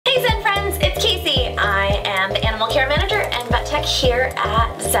Hey Zen Friends, it's Kasey. I am the Animal Care Manager and Vet Tech here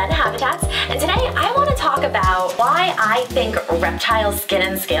at Zen Habitats, and today I want to talk about why I think reptile skin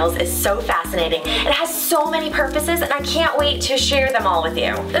and scales is so fascinating. It has so many purposes and I can't wait to share them all with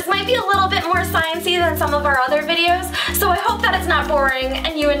you. This might be a little bit more sciencey than some of our other videos, so I hope that it's not boring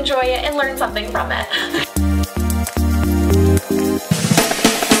and you enjoy it and learn something from it.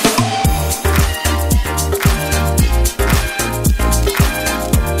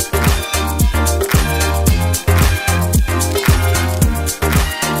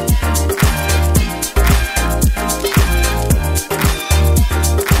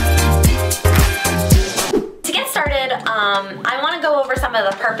 I want to go over some of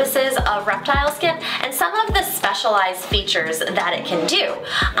the purposes of reptile skin and some of the specialized features that it can do.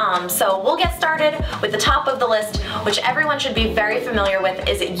 So we'll get started with the top of the list, which everyone should be very familiar with,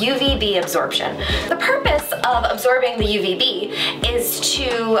 is UVB absorption. The purpose of absorbing the UVB is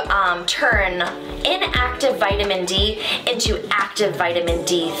to turn inactive vitamin D into active vitamin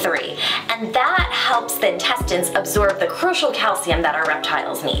D3, and that helps the intestines absorb the crucial calcium that our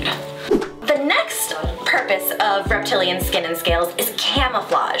reptiles need. The next purpose of reptilian skin and scales is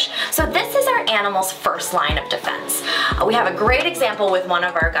camouflage. So this is our animal's first line of defense. We have a great example with one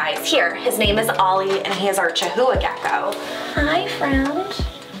of our guys here. His name is Ollie and he is our Chihuahua gecko. Hi, friend.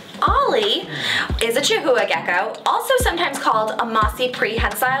 Ollie is a Chihuahua gecko, also sometimes called a mossy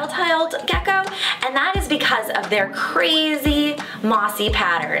prehensile-tailed gecko, and that is because of their crazy mossy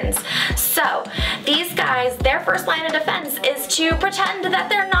patterns. So these guys, their first line of defense is to pretend that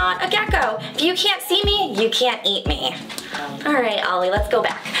they're not a gecko. If you can't see me, you can't eat me. All right, Ollie, let's go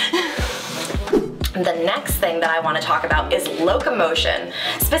back. The next thing that I want to talk about is locomotion,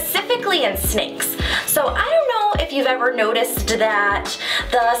 specifically in snakes. So I don't know if you've ever noticed that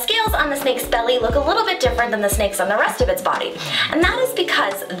the scales on the snake's belly look a little bit different than the snakes on the rest of its body. And that is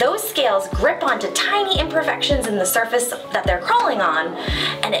because those scales grip onto tiny imperfections in the surface that they're crawling on,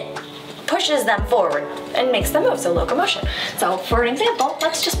 and it pushes them forward and makes them move, so locomotion. So for an example,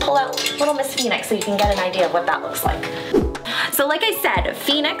 let's just pull out little Miss Phoenix so you can get an idea of what that looks like. So like I said,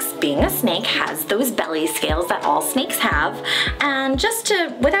 Phoenix, being a snake, has those belly scales that all snakes have. And just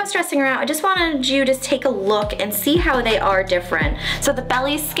to, without stressing her out, I just wanted you to take a look and see how they are different. So the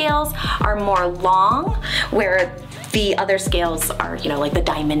belly scales are more long, where the other scales are, you know, like the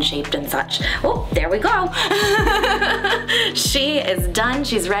diamond shaped and such. Oh, there we go. She is done,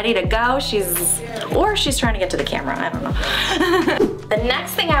 she's ready to go. Or she's trying to get to the camera, I don't know. The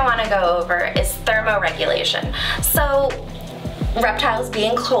next thing I wanna go over is thermoregulation. So reptiles,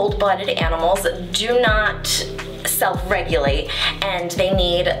 being cold-blooded animals, do not self-regulate, and they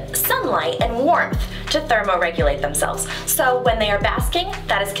need sunlight and warmth to thermoregulate themselves. So when they are basking,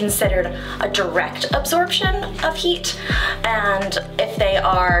 that is considered a direct absorption of heat, and if they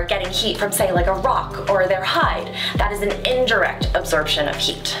are getting heat from, say, like a rock or their hide, that is an indirect absorption of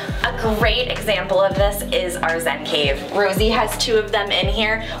heat. A great example of this is our Zen cave. Rosie has two of them in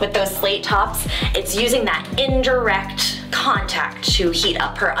here with those slate tops. It's using that indirect contact to heat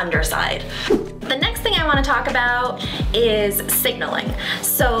up her underside. The next thing I want to talk about is signaling.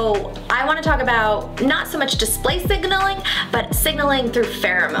 So I want to talk about not so much display signaling, but signaling through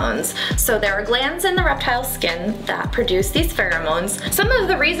pheromones. So there are glands in the reptile skin that produce these pheromones. Some of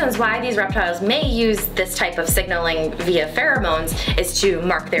the reasons why these reptiles may use this type of signaling via pheromones is to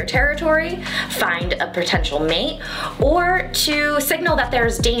mark their territory, find a potential mate, or to signal that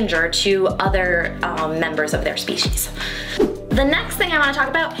there's danger to other members of their species. The next thing I want to talk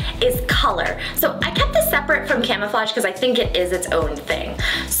about is color. So I kept this separate from camouflage because I think it is its own thing.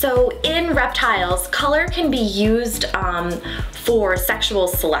 So in reptiles, color can be used for sexual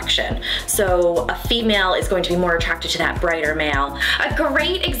selection. So a female is going to be more attracted to that brighter male. A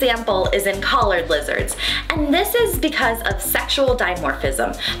great example is in collared lizards. And this is because of sexual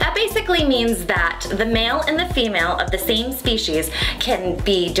dimorphism. That basically means that the male and the female of the same species can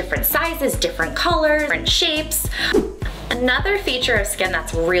be different sizes, different colors, different shapes. Another feature of skin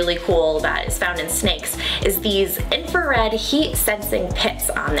that's really cool that is found in snakes is these infrared heat sensing pits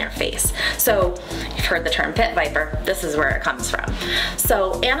on their face. So you've heard the term pit viper, this is where it comes from.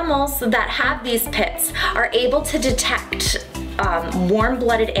 So animals that have these pits are able to detect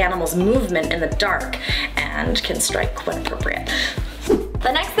warm-blooded animals' movement in the dark and can strike when appropriate.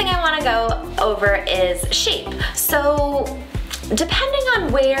 The next thing I want to go over is shape. So depending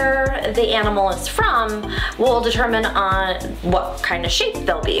on where the animal is from will determine on what kind of shape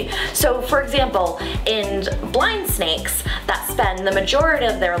they'll be. So for example, in blind snakes that spend the majority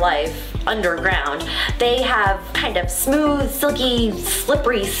of their life underground, they have kind of smooth, silky,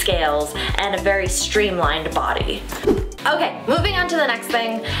 slippery scales and a very streamlined body. Okay, moving on to the next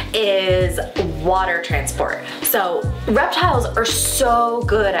thing is water transport. So reptiles are so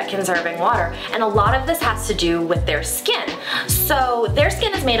good at conserving water, and a lot of this has to do with their skin. So their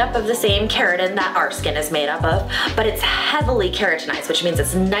skin is made up of the same keratin that our skin is made up of, but it's heavily keratinized, which means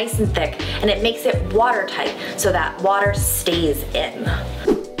it's nice and thick, and it makes it watertight so that water stays in.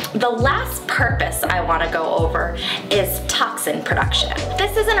 The last purpose I want to go over is toxin production.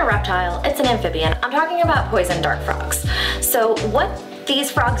 This isn't a reptile, it's an amphibian. I'm talking about poison dart frogs. So what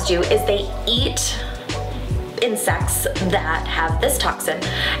these frogs do is they eat insects that have this toxin,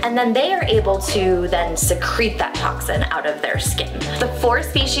 and then they are able to then secrete that toxin out of their skin. The 4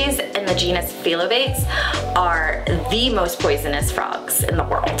 species in the genus Philobates are the most poisonous frogs in the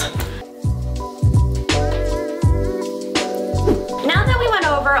world. Now that we went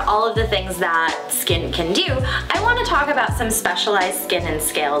over all of the things that skin can do, I want to talk about some specialized skin and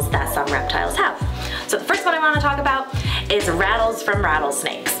scales that some reptiles have. So the first one I want to talk about is rattles from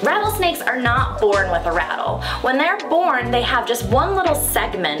rattlesnakes. Rattlesnakes are not born with a rattle. When they're born, they have just one little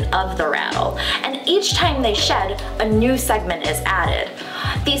segment of the rattle, and each time they shed, a new segment is added.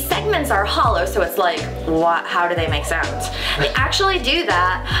 These segments are hollow, so it's like, what? How do they make sounds? They actually do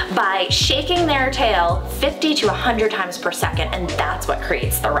that by shaking their tail 50 to 100 times per second, and that's what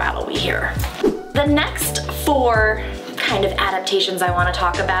creates the rattle we hear. The next 4 kind of adaptations I want to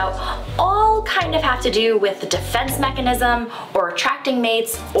talk about all kind of have to do with the defense mechanism or attracting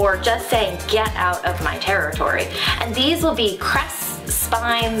mates or just saying get out of my territory. And these will be crests,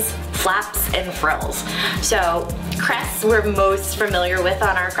 spines, flaps, and frills. So crests we're most familiar with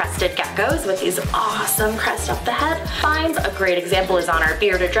on our crested geckos with these awesome crests up the head. Spines, a great example is on our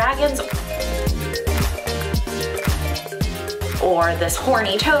bearded dragons, or this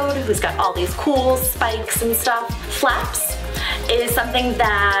horny toad who's got all these cool spikes and stuff. Flaps is something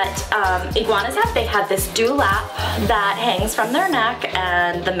that iguanas have. They have this dewlap that hangs from their neck,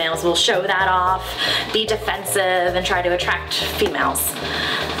 and the males will show that off, be defensive, and try to attract females.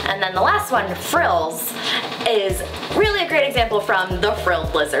 And then the last one, frills, is really a great example from the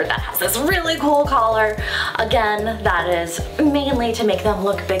frilled lizard that has this really cool collar. Again, that is mainly to make them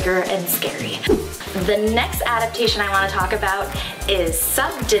look bigger and scary. The next adaptation I want to talk about is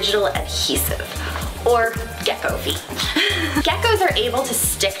subdigital adhesive, or gecko feet. Geckos are able to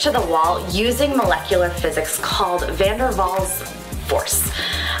stick to the wall using molecular physics called van der Waals force.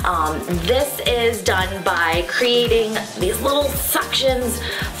 This is done by creating these little suctions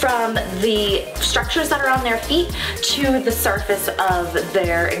from the structures that are on their feet to the surface of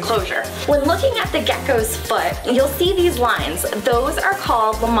their enclosure. When looking at the gecko's foot, you'll see these lines. Those are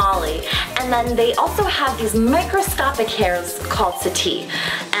called lamelles, and then they also have these microscopic hairs called setae,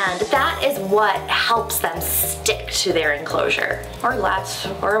 and that is what helps them stick to their enclosure, or latch,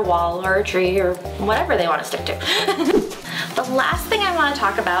 or a wall, or a tree, or whatever they want to stick to. The last thing I want to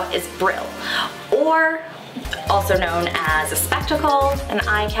talk about is Brille, or also known as a spectacle, an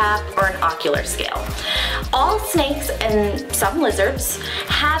eye cap, or an ocular scale. All snakes and some lizards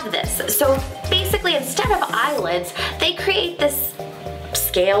have this. So basically, instead of eyelids, they create this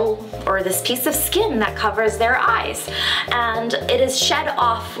scale or this piece of skin that covers their eyes, and it is shed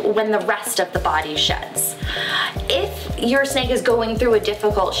off when the rest of the body sheds. If your snake is going through a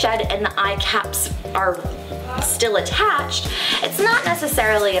difficult shed and the eye caps are still attached, it's not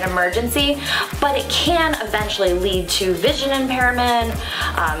necessarily an emergency, but it can eventually lead to vision impairment,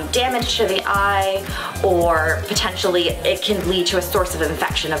 damage to the eye, or potentially it can lead to a source of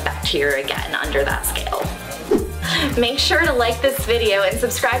infection of bacteria again under that scale. Make sure to like this video and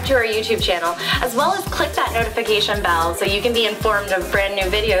subscribe to our YouTube channel, as well as click that notification bell so you can be informed of brand new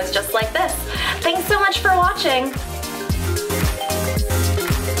videos just like this. Thanks so much for watching.